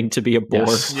pretending to be a boar.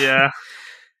 Yes.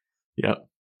 Yeah.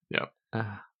 Yep.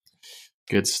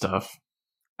 Good stuff.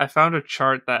 I found a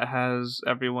chart that has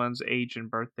everyone's age and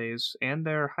birthdays and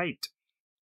their height.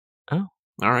 Oh.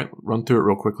 All right. Run through it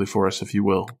real quickly for us, if you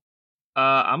will.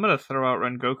 I'm going to throw out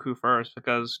Rengoku first,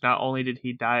 because not only did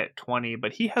he die at 20,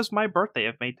 but he has my birthday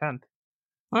of May 10th.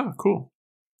 Oh, cool.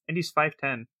 And he's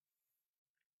 5'10".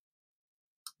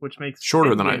 Which makes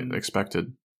shorter than I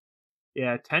expected.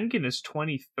 Yeah, Tengen is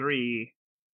 23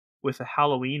 with a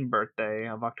Halloween birthday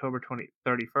of October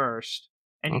 31st,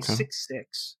 and he's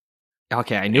 6'6".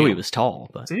 Okay, I knew he was tall,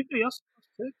 but is anybody else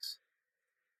 6'6"?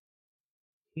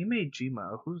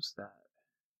 Himejima, who's that?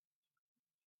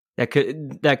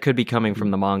 That could be coming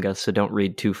from the manga, so don't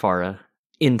read too far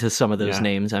into some of those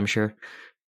names, I'm sure.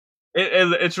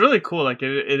 It's really cool. Like,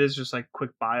 it is just like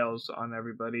quick bios on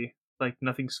everybody. like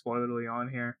nothing spoilerly on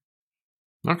here.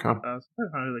 Okay.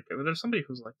 There's somebody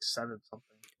who's like 7 something.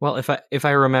 Well, if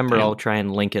I remember, Damn. I'll try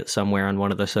and link it somewhere on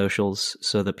one of the socials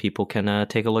so that people can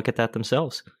take a look at that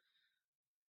themselves.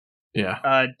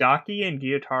 Yeah. Daki and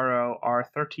Gyutaro are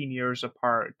 13 years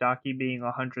apart. Daki being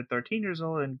 113 years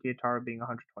old and Gyutaro being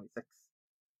 126.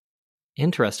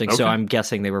 Interesting. Okay. So I'm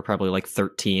guessing they were probably like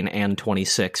 13 and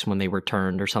 26 when they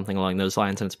returned or something along those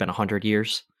lines, and it's been 100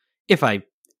 years, if I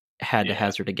had to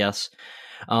hazard a guess.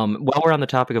 While we're on the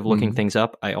topic of looking things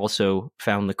up, I also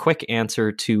found the quick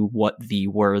answer to what the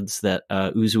words that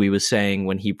Uzui was saying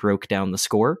when he broke down the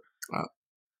score. Wow.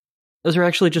 Those are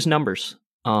actually just numbers.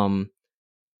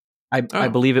 I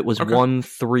believe it was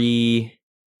 1-3.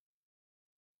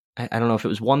 I don't know if it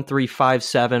was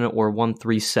 1-3-5-7 or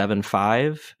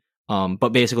 1-3-7-5. But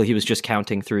basically he was just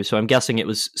counting through. So I'm guessing it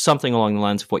was something along the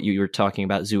lines of what you were talking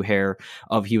about, Zuhair,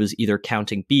 of he was either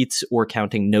counting beats or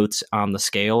counting notes on the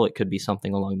scale. It could be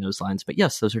something along those lines. But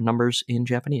yes, those are numbers in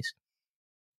Japanese.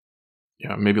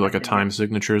 Yeah, maybe like a time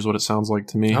signature is what it sounds like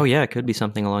to me. Oh yeah, it could be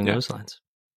something along those lines.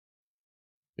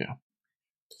 Yeah.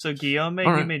 So Guillaume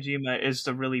Himejima is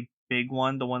the really big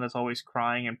one, the one that's always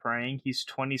crying and praying. He's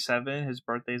 27. His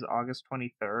birthday is August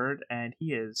 23rd, and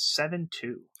he is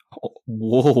 7'2". Oh,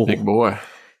 whoa. Big boy.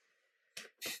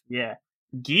 Yeah.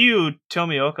 Gyu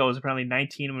Tomioka was apparently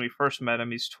 19 when we first met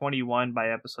him. He's 21 by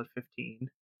episode 15.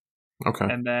 Okay.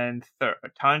 And then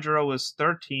Tanjiro was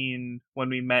 13 when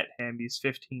we met him. He's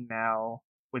 15 now,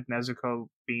 with Nezuko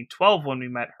being 12 when we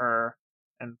met her,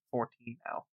 and 14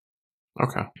 now.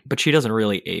 Okay. But she doesn't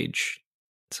really age,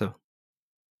 so.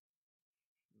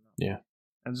 Yeah.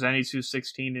 And Zenitsu's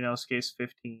 16 and Inosuke's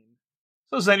 15.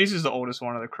 So Zenitsu's the oldest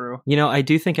one of the crew. You know, I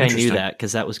do think I knew that,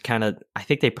 because that was kind of, I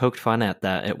think they poked fun at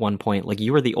that at one point. Like,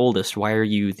 you were the oldest. Why are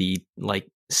you the, like,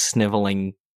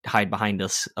 sniveling, hide behind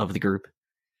us of the group?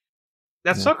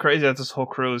 That's so crazy that this whole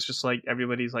crew is just like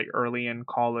everybody's like early in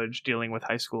college dealing with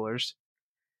high schoolers.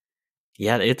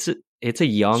 Yeah, it's a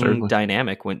young Certainly.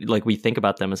 dynamic when, like, we think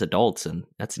about them as adults, and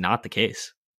that's not the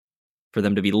case for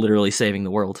them to be literally saving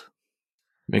the world.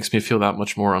 Makes me feel that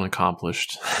much more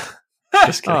unaccomplished.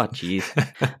 Just kidding. Oh, jeez.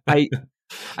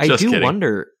 I Just do kidding.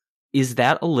 wonder, is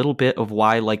that a little bit of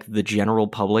why, like, the general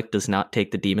public does not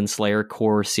take the Demon Slayer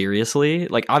core seriously?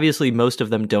 Like, obviously, most of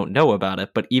them don't know about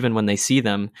it, but even when they see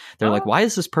them, they're like, why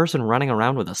is this person running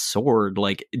around with a sword?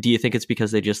 Like, do you think it's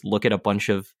because they just look at a bunch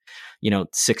of,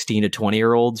 16 to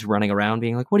 20-year-olds running around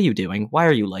being like, what are you doing? Why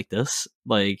are you like this?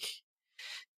 Like...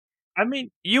 I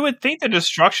mean, you would think the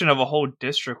destruction of a whole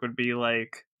district would be,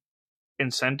 like,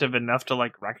 incentive enough to,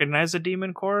 like, recognize the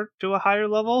Demon Core to a higher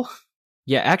level.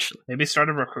 Yeah, actually... Maybe start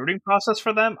a recruiting process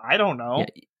for them? I don't know.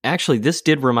 Yeah, actually, this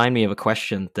did remind me of a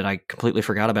question that I completely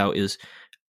forgot about, is...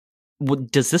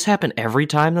 does this happen every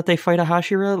time that they fight a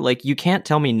Hashira? Like, you can't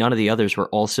tell me none of the others were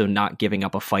also not giving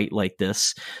up a fight like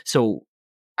this. So,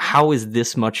 how is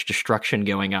this much destruction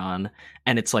going on?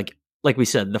 And it's like we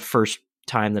said, the first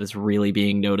time that it's really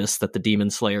being noticed that the Demon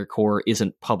Slayer core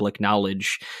isn't public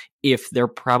knowledge, if they're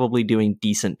probably doing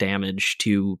decent damage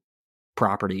to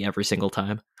property every single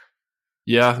time.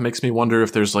 Yeah, it makes me wonder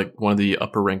if there's like one of the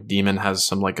upper ranked demon has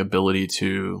some like ability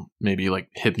to maybe like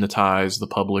hypnotize the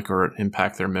public or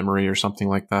impact their memory or something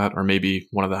like that. Or maybe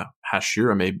one of the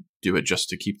Hashira may do it just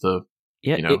to keep the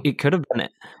it could have been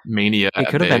mania. It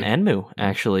could have been Enmu,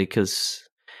 actually, because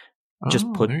just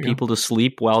put people to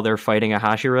sleep while they're fighting a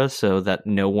Hashira so that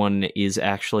no one is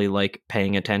actually like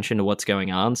paying attention to what's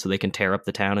going on, so they can tear up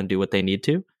the town and do what they need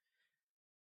to.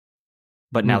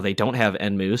 But now they don't have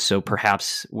Enmu, so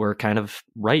perhaps we're kind of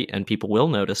right, and people will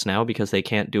notice now because they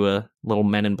can't do a little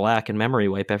Men in Black and memory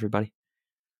wipe everybody.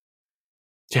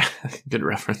 Yeah, good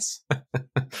reference.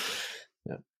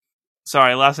 Yeah.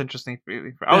 Sorry, last interesting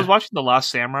thing. I was watching The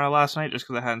Last Samurai last night just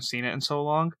because I hadn't seen it in so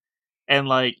long. And,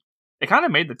 like, it kind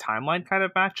of made the timeline kind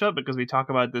of match up because we talk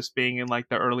about this being in, like,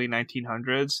 the early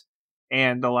 1900s.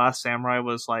 And The Last Samurai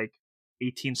was, like,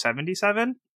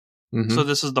 1877. Mm-hmm. So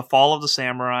this is the fall of the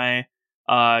samurai,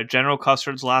 General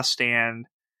Custer's last stand.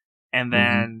 And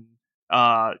then,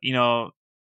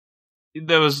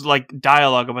 there was like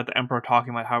dialogue about the Emperor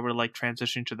talking about how we're like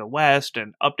transitioning to the West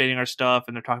and updating our stuff,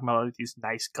 and they're talking about like these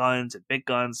nice guns and big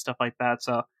guns, stuff like that.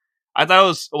 So I thought it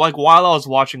was like, while I was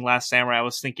watching Last Samurai, I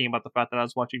was thinking about the fact that I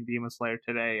was watching Demon Slayer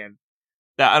today, and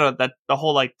that the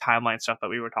whole like timeline stuff that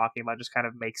we were talking about just kind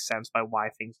of makes sense by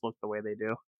why things look the way they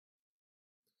do.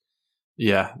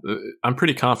 Yeah, I'm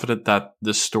pretty confident that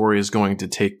this story is going to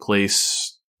take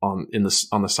place on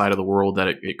the side of the world that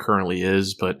it currently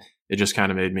is, but it just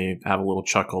kind of made me have a little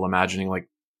chuckle imagining like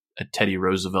a Teddy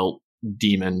Roosevelt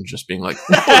demon just being like,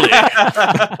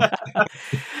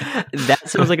 That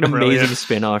sounds like an amazing Brilliant.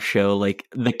 spin-off show, like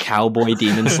the cowboy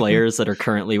demon slayers that are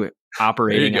currently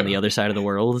operating on the other side of the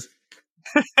world.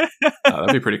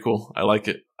 That'd be pretty cool. I like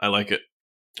it.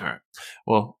 All right.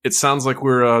 Well, it sounds like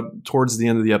we're towards the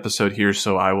end of the episode here,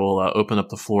 so I will open up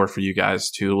the floor for you guys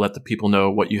to let the people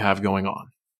know what you have going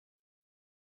on.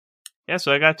 Yeah,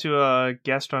 so I got to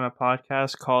guest on a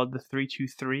podcast called The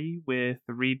 323 with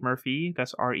Reed Murphy.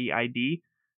 That's REID.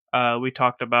 We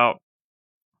talked about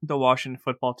the Washington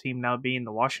football team now being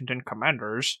the Washington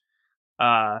Commanders.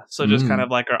 So just kind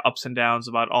of like our ups and downs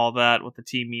about all that, what the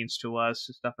team means to us,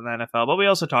 stuff in the NFL. But we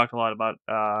also talked a lot about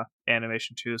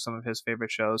animation too, some of his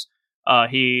favorite shows.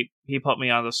 He put me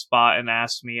on the spot and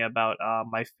asked me about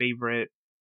my favorite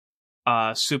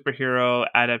superhero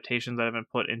adaptations that have been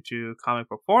put into comic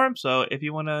book form. So if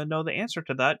you want to know the answer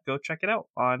to that, go check it out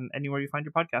on anywhere you find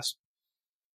your podcast.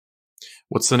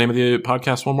 What's the name of the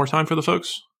podcast one more time for the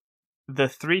folks? The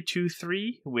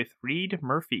 323 with Reed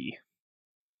Murphy.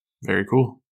 Very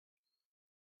cool.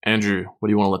 Andrew, what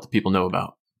do you want to let the people know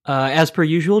about? As per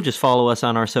usual, just follow us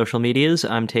on our social medias.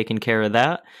 I'm taking care of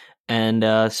that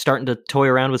and starting to toy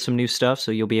around with some new stuff,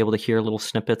 so you'll be able to hear little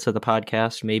snippets of the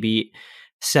podcast. Maybe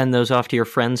send those off to your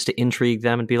friends to intrigue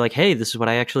them and be like, hey, this is what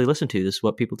I actually listen to. This is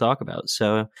what people talk about.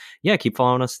 So yeah, keep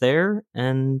following us there.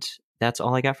 And that's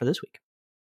all I got for this week.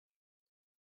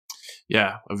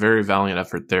 Yeah, a very valiant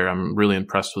effort there. I'm really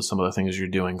impressed with some of the things you're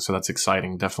doing. So that's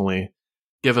exciting. Definitely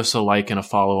give us a like and a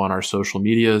follow on our social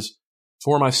medias.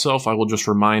 For myself, I will just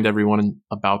remind everyone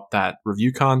about that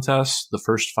review contest. The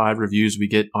first 5 reviews we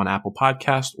get on Apple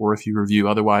Podcast, or if you review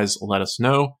otherwise, let us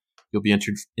know. You'll be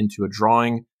entered into a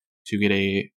drawing to get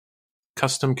a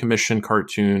custom commission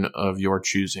cartoon of your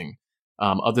choosing.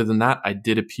 Other than that, I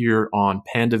did appear on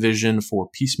Pandavision for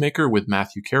Peacemaker with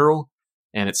Matthew Carroll,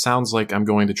 and it sounds like I'm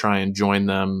going to try and join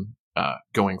them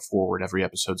going forward every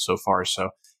episode so far. So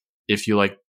if you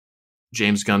like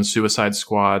James Gunn's Suicide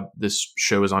Squad, this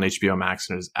show is on HBO Max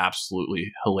and it is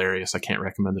absolutely hilarious. I can't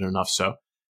recommend it enough. So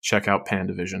check out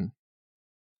Pandavision.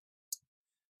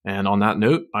 And on that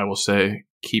note, I will say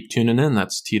keep tuning in.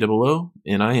 That's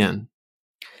TOONIN.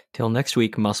 Till next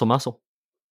week, muscle.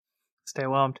 Stay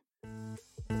whelmed.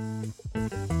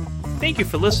 Thank you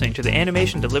for listening to the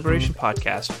Animation Deliberation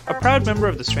Podcast, a proud member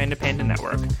of the Stranded Panda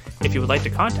Network. If you would like to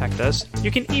contact us,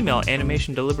 you can email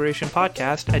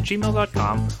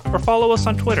animationdeliberationpodcast@gmail.com or follow us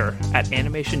on Twitter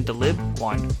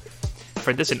 @animationdelib1.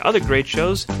 For this and other great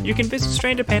shows, you can visit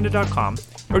strandedpanda.com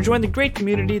or join the great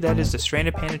community that is the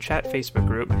Stranded Panda Chat Facebook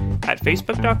group at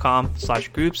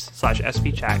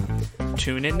facebook.com/groups/svchat.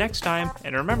 Tune in next time,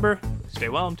 and remember, stay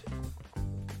whelmed.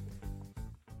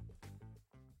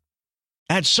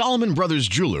 At Solomon Brothers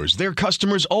Jewelers, their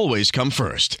customers always come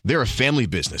first. They're a family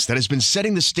business that has been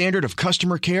setting the standard of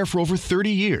customer care for over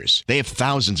 30 years. They have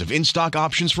thousands of in-stock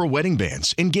options for wedding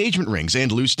bands, engagement rings,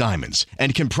 and loose diamonds,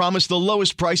 and can promise the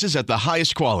lowest prices at the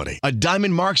highest quality. A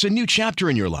diamond marks a new chapter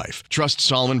in your life. Trust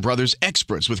Solomon Brothers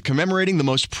experts with commemorating the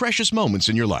most precious moments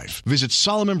in your life. Visit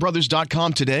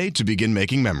SolomonBrothers.com today to begin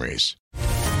making memories.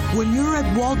 When you're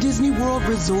at Walt Disney World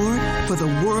Resort for the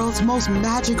world's most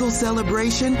magical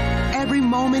celebration, every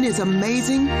moment is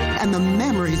amazing and the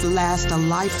memories last a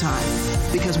lifetime.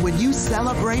 Because when you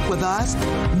celebrate with us,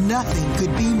 nothing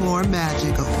could be more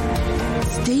magical.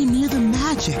 Stay near the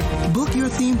magic. Book your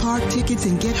theme park tickets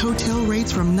and get hotel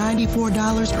rates from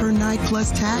 $94 per night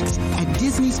plus tax at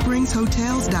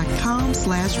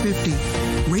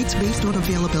DisneySpringsHotels.com/50. Rates based on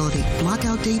availability.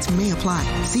 Blockout dates may apply.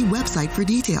 See website for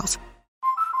details.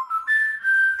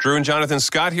 Drew and Jonathan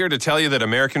Scott here to tell you that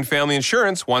American Family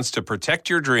Insurance wants to protect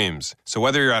your dreams. So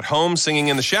whether you're at home singing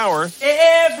in the shower,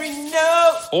 every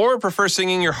note, or prefer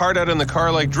singing your heart out in the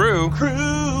car like Drew,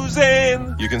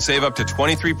 cruising, you can save up to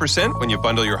 23% when you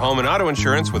bundle your home and auto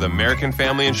insurance with American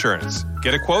Family Insurance.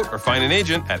 Get a quote or find an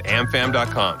agent at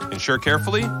amfam.com. Insure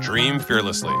carefully, dream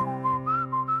fearlessly.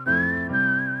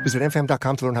 Visit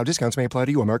amfam.com to learn how discounts may apply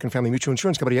to you. American Family Mutual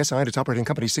Insurance Company, SI, and its operating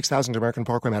company, 6000 American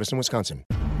Parkway, Madison, Wisconsin.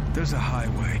 There's a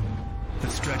highway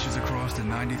that stretches across the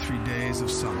 93 days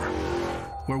of summer,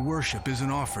 where worship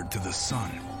isn't offered to the sun,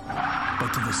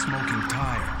 but to the smoking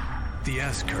tire, the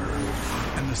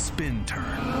S-curve, and the spin turn.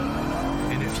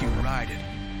 And if you ride it,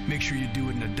 make sure you do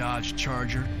it in a Dodge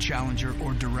Charger, Challenger,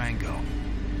 or Durango.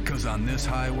 Because on this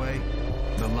highway,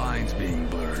 the lines being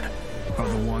blurred are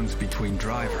the ones between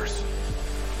drivers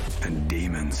and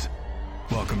demons.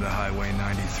 Welcome to Highway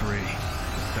 93.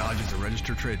 Dodge is a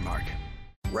registered trademark.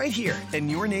 right here in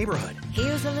your neighborhood.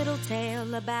 Here's a little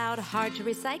tale about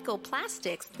hard-to-recycle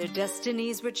plastics. Their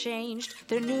destinies were changed.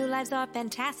 Their new lives are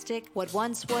fantastic. What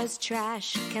once was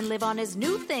trash can live on as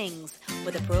new things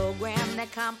with a program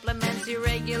that complements your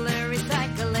regular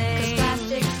recycling. 'Cause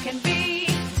plastics can be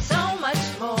so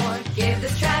much more. Give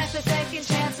this trash the second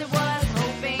chance it was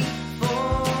hoping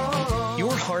for.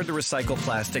 Your hard-to-recycle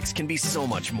plastics can be so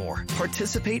much more.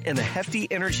 Participate in the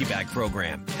Hefty Energy Bag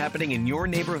program happening in your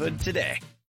neighborhood today.